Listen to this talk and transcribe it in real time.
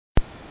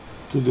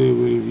Today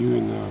we're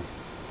reviewing a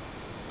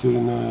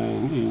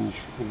 39-inch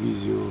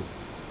VIZIO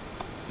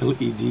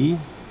LED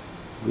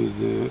with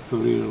the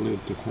rear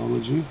LED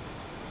technology.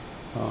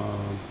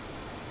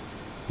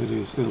 It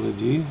is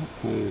LED, it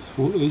is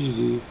full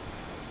HD,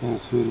 and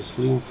it's very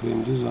slim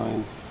frame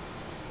design.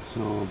 So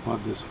I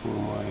bought this for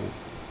my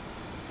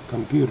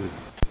computer.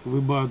 We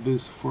bought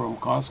this from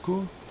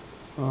Costco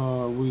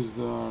with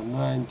the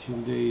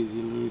 19 days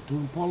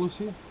return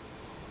policy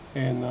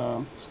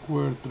and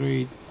square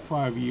trade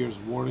 5 years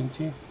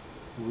warranty,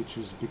 which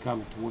has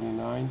become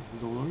 $29.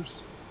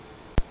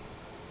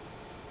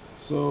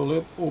 So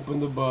let's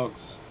open the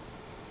box.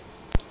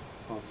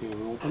 Okay,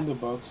 we open the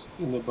box.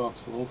 In the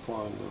box we'll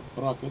find the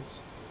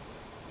brackets.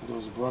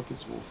 Those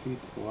brackets will fit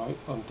right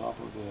on top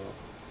of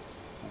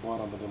the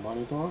bottom of the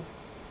monitor.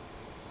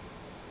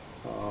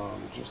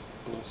 Just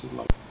place it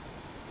like.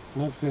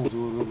 Next thing is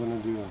what we're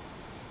gonna do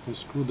is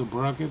screw the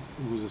bracket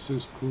with the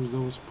 6 screws that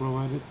was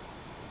provided,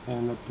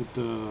 and I put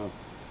the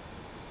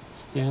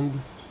stand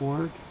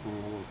for it,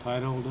 and we'll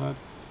tighten all that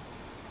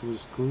with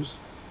screws.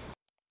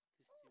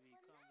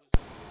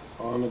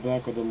 On the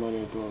back of the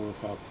monitor we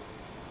have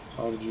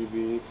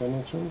RGB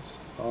connections,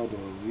 audio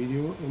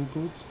video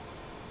inputs.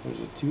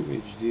 There's a 2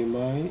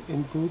 HDMI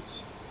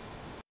inputs.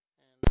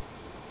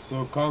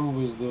 So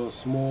come with the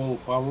small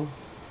power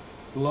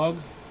plug.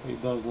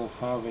 It does not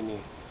have any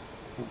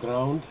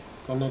ground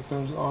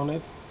connectors on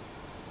it.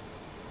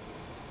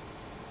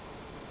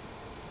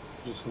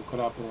 Just hook it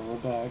up on the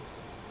back.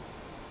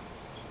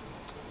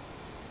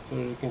 So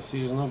as you can see,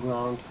 there's no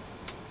ground.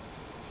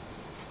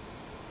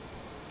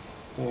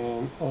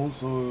 And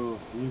also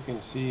you can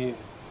see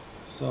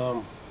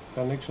some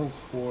connections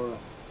for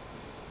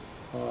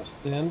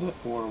stand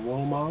or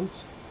wall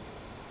mounts.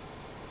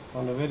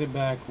 On the very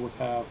back we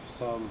have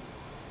some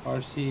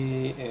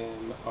RC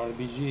and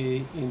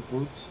RBG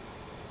inputs,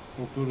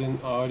 including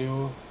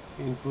audio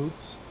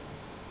inputs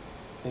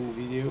and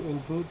video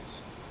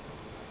inputs.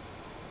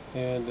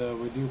 And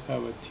we do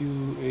have a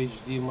 2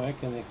 HDMI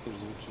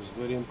connectors, which is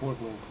very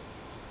important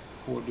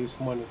for this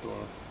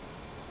monitor,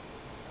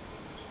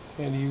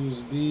 and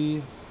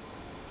USB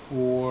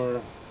for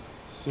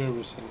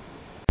servicing.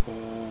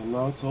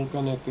 Now it's all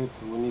connected.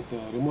 We need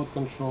a remote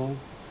control,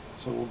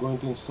 so we're going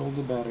to install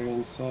the battery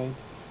inside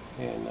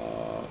and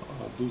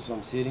do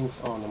some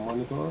settings on the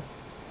monitor.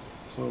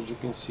 So as you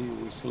can see,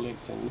 we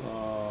select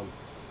a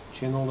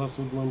channel that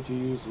we're going to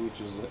use, which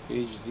is a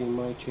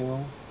HDMI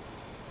channel,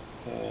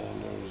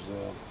 and there's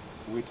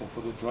waiting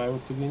for the driver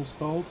to be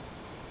installed.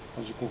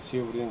 As you can see,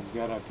 everything's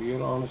got up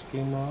here on the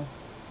screen now.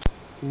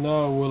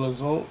 Now while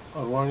it's all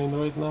running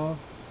right now,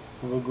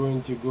 we're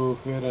going to go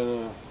ahead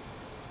and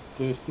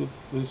test it.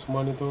 This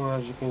monitor,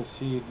 as you can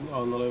see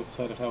on the left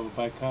side, I have a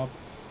backup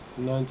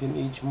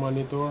 19-inch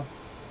monitor,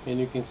 and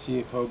you can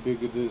see how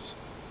big it is,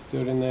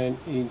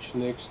 39-inch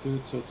next to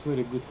it. So it's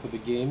very good for the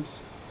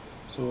games.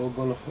 So we're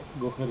gonna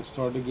go ahead and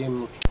start the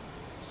game.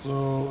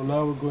 So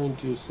now we're going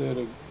to set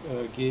a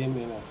game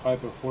in a high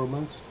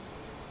performance.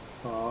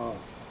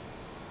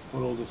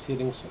 Put all the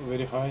settings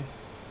very high,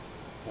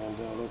 and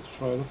let's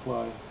try to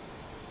fly.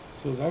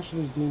 So it's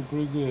actually doing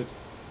pretty good.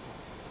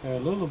 A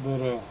little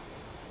bit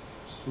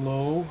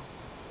slow,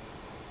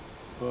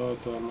 but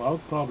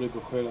I'll probably go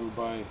ahead and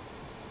buy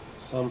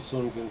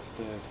Samsung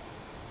instead.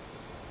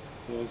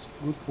 Yeah, it's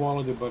good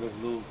quality, but it's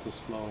a little too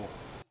slow.